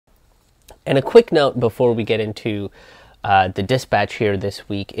And a quick note before we get into the dispatch here this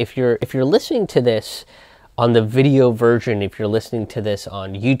week: if you're listening to this on the video version, if you're listening to this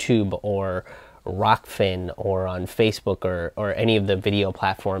on YouTube or Rockfin or on Facebook or any of the video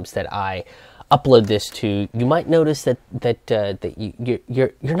platforms that I upload this to, you might notice that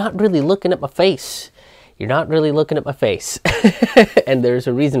you're not really looking at my face. You're not really looking at my face, and there's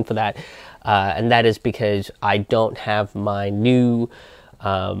a reason for that, and that is because I don't have my new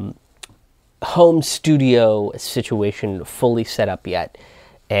home studio situation fully set up yet,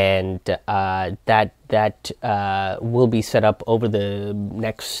 and that will be set up over the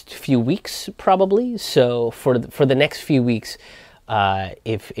next few weeks probably. So for the next few weeks,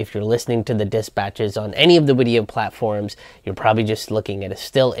 if you're listening to the dispatches on any of the video platforms, you're probably just looking at a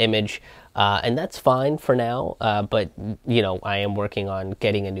still image, and that's fine for now. But I am working on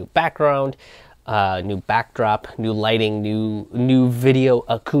getting a new background, new backdrop, new lighting, new video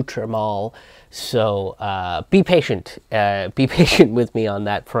accoutrement. So be patient. Be patient with me on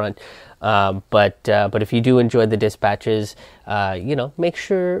that front. But if you do enjoy the dispatches, make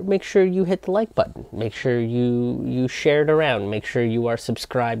sure you hit the like button. Make sure you share it around. Make sure you are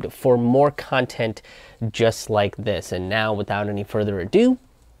subscribed for more content just like this. And now, without any further ado,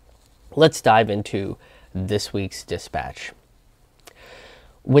 let's dive into this week's dispatch.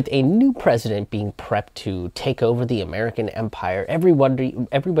 With a new president being prepped to take over the American empire,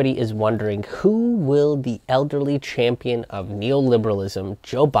 everybody is wondering, who will the elderly champion of neoliberalism,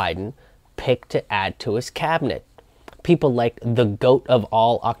 Joe Biden, pick to add to his cabinet? People like the goat of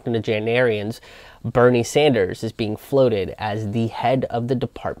all octogenarians, Bernie Sanders, is being floated as the head of the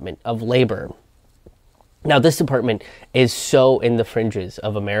Department of Labor. Now, this department is so in the fringes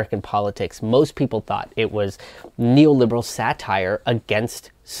of American politics. Most people thought it was neoliberal satire against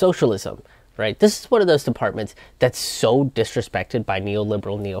socialism, right? This is one of those departments that's so disrespected by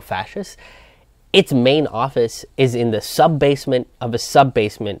neoliberal neo-fascists. Its main office is in the sub-basement of a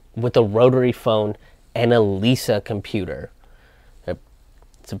sub-basement with a rotary phone and a Lisa computer.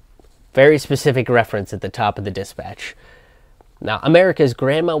 It's a very specific reference at the top of the dispatch. Now, America's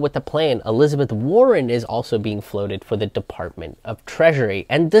grandma with a plan, Elizabeth Warren, is also being floated for the Department of Treasury.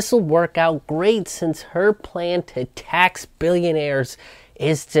 And this will work out great, since her plan to tax billionaires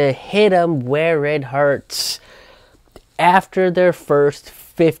is to hit them where it hurts, after their first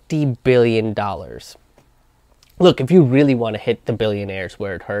 $50 billion. Look, if you really want to hit the billionaires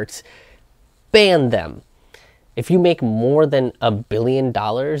where it hurts, ban them. If you make more than $1 billion,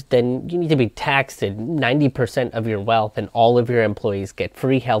 then you need to be taxed at 90% of your wealth, and all of your employees get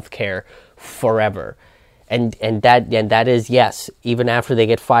free health care forever. And that is, yes, even after they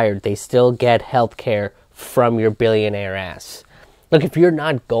get fired, they still get health care from your billionaire ass. Look, if you're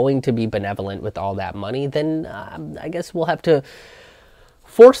not going to be benevolent with all that money, then I guess we'll have to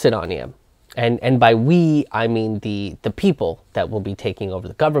force it on you. And by we, I mean the people that will be taking over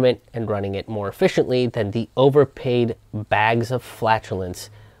the government and running it more efficiently than the overpaid bags of flatulence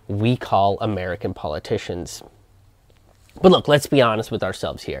we call American politicians. But look, let's be honest with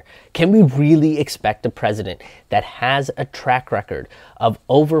ourselves here. Can we really expect a president that has a track record of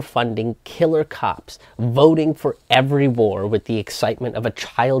overfunding killer cops, voting for every war with the excitement of a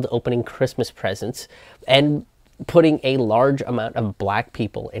child opening Christmas presents, and putting a large amount of black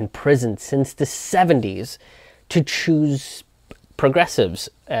people in prison since the 70s, to choose progressives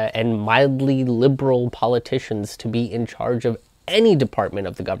and mildly liberal politicians to be in charge of any department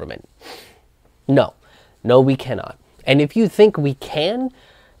of the government? No, we cannot. And if you think we can,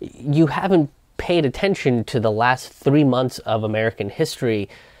 you haven't paid attention to the last 3 months of American history,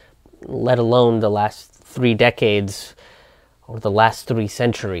 let alone the last 3 decades or the last 3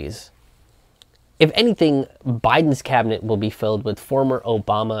 centuries. If anything, Biden's cabinet will be filled with former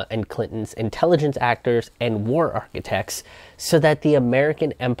Obama and Clinton's intelligence actors and war architects, so that the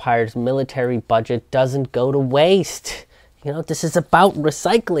American empire's military budget doesn't go to waste. This is about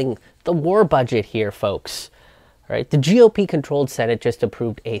recycling the war budget here, folks. Right? The GOP-controlled Senate just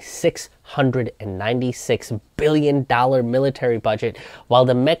approved a $696 billion military budget, while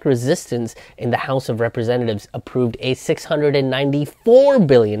the MEC resistance in the House of Representatives approved a $694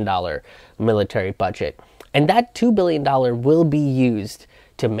 billion military budget. And that $2 billion will be used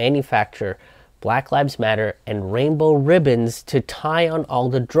to manufacture Black Lives Matter and rainbow ribbons to tie on all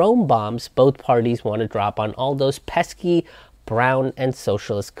the drone bombs both parties want to drop on all those pesky brown and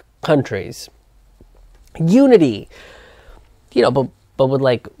socialist countries. Unity, but with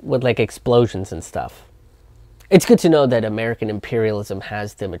like explosions and stuff. It's good to know that American imperialism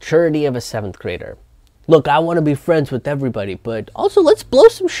has the maturity of a 7th grader. Look, I want to be friends with everybody, but also let's blow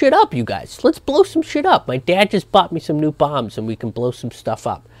some shit up, you guys. Let's blow some shit up. My dad just bought me some new bombs, and we can blow some stuff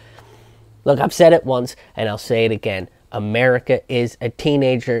up. Look, I've said it once, and I'll say it again. America is a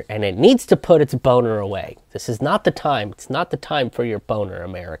teenager, and it needs to put its boner away. This is not the time. It's not the time for your boner,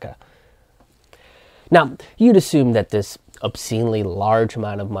 America. Now, you'd assume that this obscenely large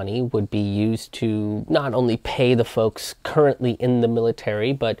amount of money would be used to not only pay the folks currently in the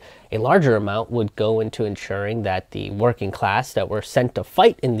military, but a larger amount would go into ensuring that the working class that were sent to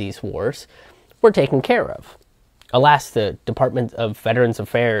fight in these wars were taken care of. Alas, the Department of Veterans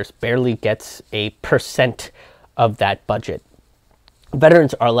Affairs barely gets a % of that budget.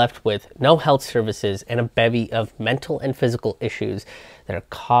 Veterans are left with no health services and a bevy of mental and physical issues that are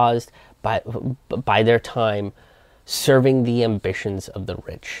caused by their time serving the ambitions of the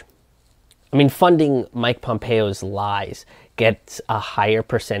rich. I mean, funding Mike Pompeo's lies gets a higher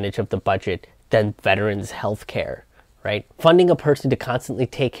percentage of the budget than veterans' health care, right? Funding a person to constantly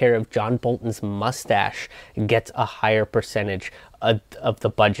take care of John Bolton's mustache gets a higher percentage of the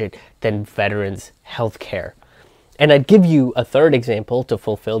budget than veterans' health care. And I'd give you a third example to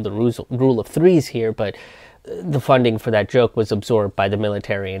fulfill the rule of threes here, but the funding for that joke was absorbed by the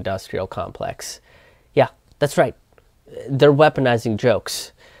military-industrial complex. Yeah, that's right. They're weaponizing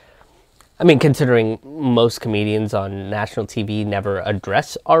jokes. I mean, considering most comedians on national TV never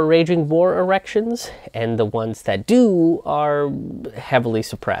address our raging war erections, and the ones that do are heavily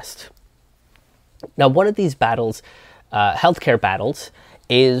suppressed. Now, one of these battles, healthcare battles,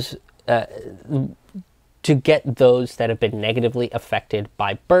 is to get those that have been negatively affected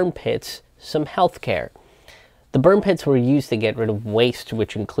by burn pits some health care. The burn pits were used to get rid of waste,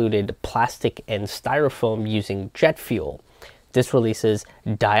 which included plastic and styrofoam using jet fuel. This releases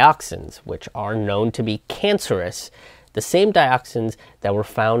dioxins, which are known to be cancerous, the same dioxins that were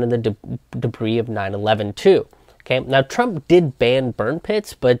found in the debris of 9/11 too. Okay, now Trump did ban burn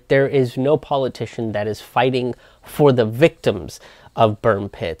pits, but there is no politician that is fighting for the victims of burn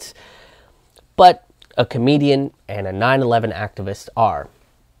pits. But a comedian and a 9/11 activist are.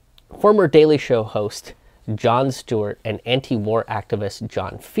 Former Daily Show host Jon Stewart and anti-war activist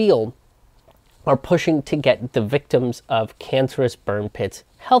John Field are pushing to get the victims of cancerous burn pits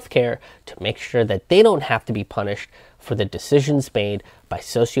healthcare to make sure that they don't have to be punished for the decisions made by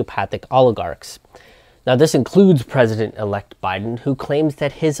sociopathic oligarchs. Now, this includes President-elect Biden, who claims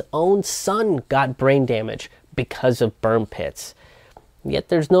that his own son got brain damage because of burn pits. Yet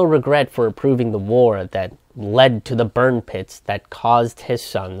there's no regret for approving the war that led to the burn pits that caused his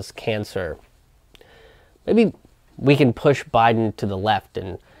son's cancer. Maybe we can push Biden to the left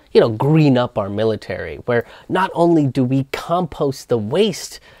and, green up our military, where not only do we compost the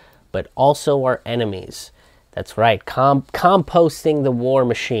waste, but also our enemies. That's right, composting the war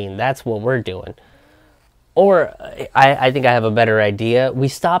machine. That's what we're doing. Or, I think I have a better idea. We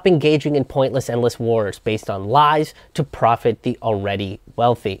stop engaging in pointless, endless wars based on lies to profit the already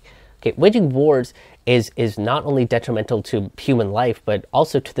wealthy. Okay, waging wars is not only detrimental to human life, but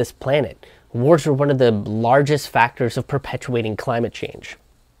also to this planet. Wars are one of the largest factors of perpetuating climate change.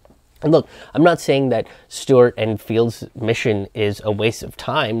 And look, I'm not saying that Stewart and Field's mission is a waste of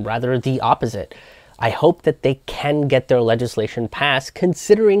time, rather the opposite. I hope that they can get their legislation passed,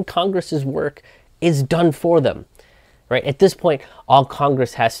 considering Congress's work is done for them. Right? At this point, all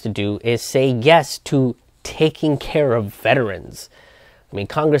Congress has to do is say yes to taking care of veterans. I mean,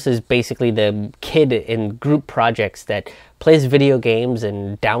 Congress is basically the kid in group projects that plays video games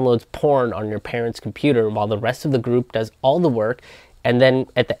and downloads porn on your parents' computer while the rest of the group does all the work and then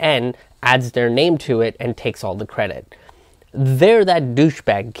at the end adds their name to it and takes all the credit. They're that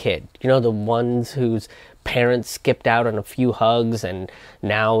douchebag kid, the ones whose parents skipped out on a few hugs and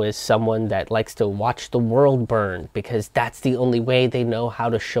now is someone that likes to watch the world burn because that's the only way they know how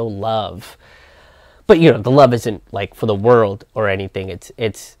to show love. But the love isn't like for the world or anything.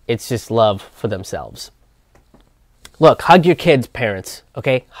 It's just love for themselves. Look, hug your kids, parents.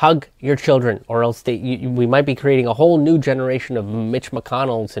 Okay, hug your children, or else we might be creating a whole new generation of Mitch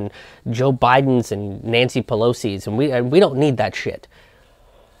McConnells and Joe Bidens and Nancy Pelosi's, and we don't need that shit.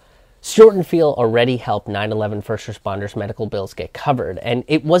 Stewart and Field already helped 9/11 first responders' medical bills get covered, and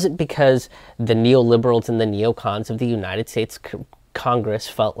it wasn't because the neoliberals and the neocons of the United States Congress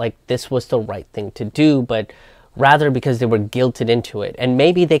felt like this was the right thing to do, but rather because they were guilted into it. And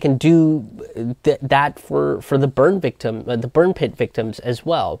maybe they can do that for the burn pit victims as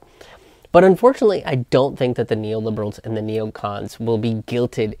well. But unfortunately, I don't think that the neoliberals and the neocons will be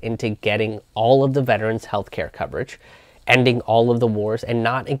guilted into getting all of the veterans' healthcare coverage, ending all of the wars, and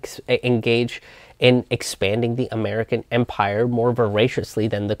not engage in expanding the American empire more voraciously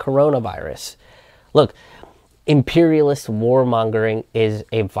than the coronavirus. Look, imperialist warmongering is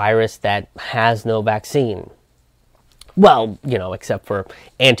a virus that has no vaccine. Well, except for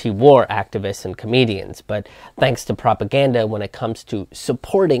anti-war activists and comedians. But thanks to propaganda, when it comes to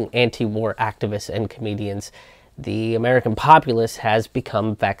supporting anti-war activists and comedians, the American populace has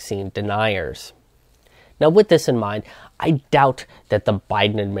become vaccine deniers. Now, with this in mind, I doubt that the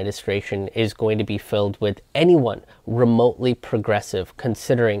Biden administration is going to be filled with anyone remotely progressive,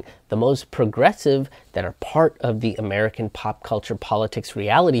 considering the most progressive that are part of the American pop culture politics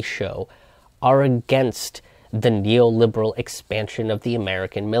reality show are against the neoliberal expansion of the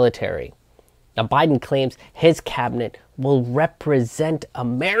American military. Now, Biden claims his cabinet will represent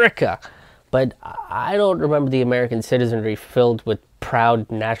America, but I don't remember the American citizenry filled with proud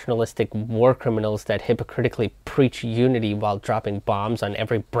nationalistic war criminals that hypocritically preach unity while dropping bombs on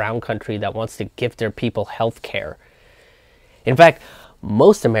every brown country that wants to give their people health care. In fact,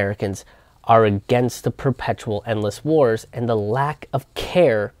 most Americans are against the perpetual endless wars and the lack of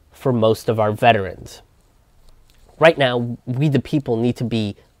care for most of our veterans. Right now, we the people need to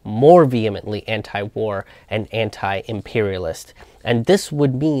be more vehemently anti-war and anti-imperialist. And this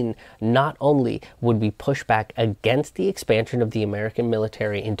would mean not only would we push back against the expansion of the American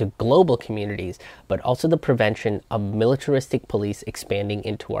military into global communities, but also the prevention of militaristic police expanding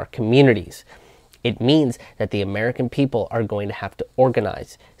into our communities. It means that the American people are going to have to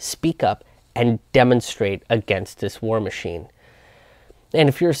organize, speak up, and demonstrate against this war machine. And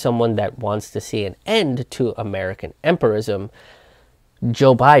if you're someone that wants to see an end to American empirism,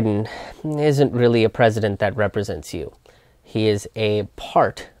 Joe Biden isn't really a president that represents you. He is a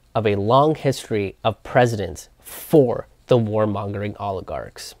part of a long history of presidents for the warmongering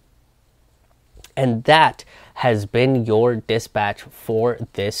oligarchs. And that has been your dispatch for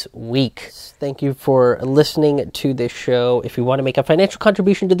this week. Thank you for listening to this show. If you want to make a financial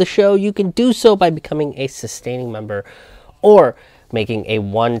contribution to the show, you can do so by becoming a sustaining member or making a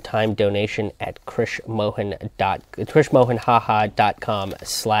one-time donation at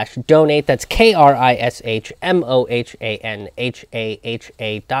krishmohanhaha.com/donate. That's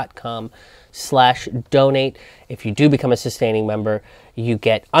KRISHMOHANHAHA.com/donate. If you do become a sustaining member, you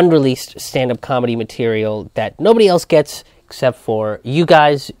get unreleased stand-up comedy material that nobody else gets except for you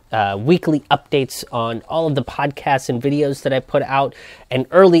guys, weekly updates on all of the podcasts and videos that I put out, and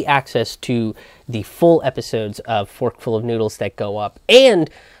early access to the full episodes of Forkful of Noodles that go up, and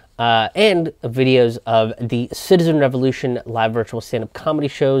videos of the Citizen Revolution live virtual stand-up comedy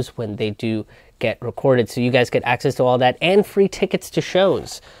shows when they do get recorded. So you guys get access to all that and free tickets to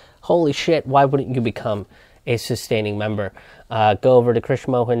shows. Holy shit, why wouldn't you become a sustaining member? Go over to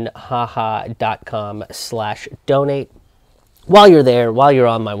krishmohanhaha.com/donate. While you're there, while you're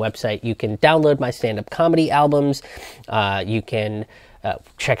on my website, you can download my stand-up comedy albums. You can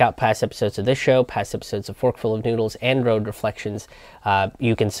check out past episodes of this show, past episodes of Forkful of Noodles, and Road Reflections.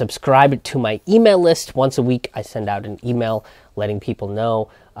 You can subscribe to my email list. Once a week, I send out an email letting people know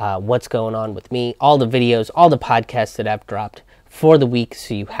what's going on with me, all the videos, all the podcasts that I've dropped for the week,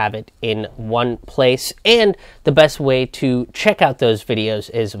 so you have it in one place. And the best way to check out those videos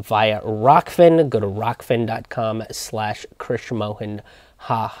is via Rockfin. Go to rockfin.com/krishmohanhaha.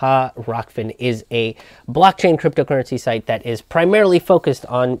 Rockfin is a blockchain cryptocurrency site that is primarily focused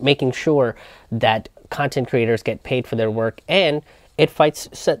on making sure that content creators get paid for their work, and it fights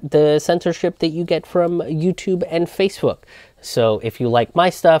the censorship that you get from YouTube and Facebook. So if you like my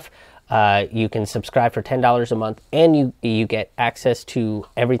stuff, you can subscribe for $10 a month, and you get access to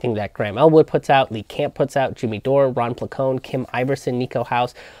everything that Graham Elwood puts out, Lee Camp puts out, Jimmy Dore, Ron Placone, Kim Iverson, Nico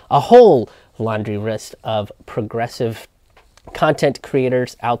House, a whole laundry list of progressive content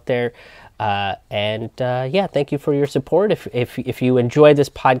creators out there. Thank you for your support. If you enjoy this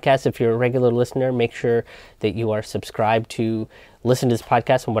podcast, if you're a regular listener, make sure that you are subscribed to listen to this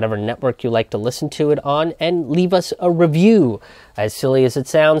podcast on whatever network you like to listen to it on, and leave us a review. As silly as it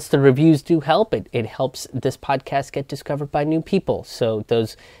sounds, the reviews do help. It helps this podcast get discovered by new people. So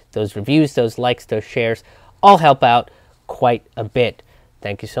those reviews, those likes, those shares all help out quite a bit.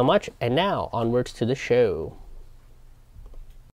 Thank you so much. And now onwards to the show.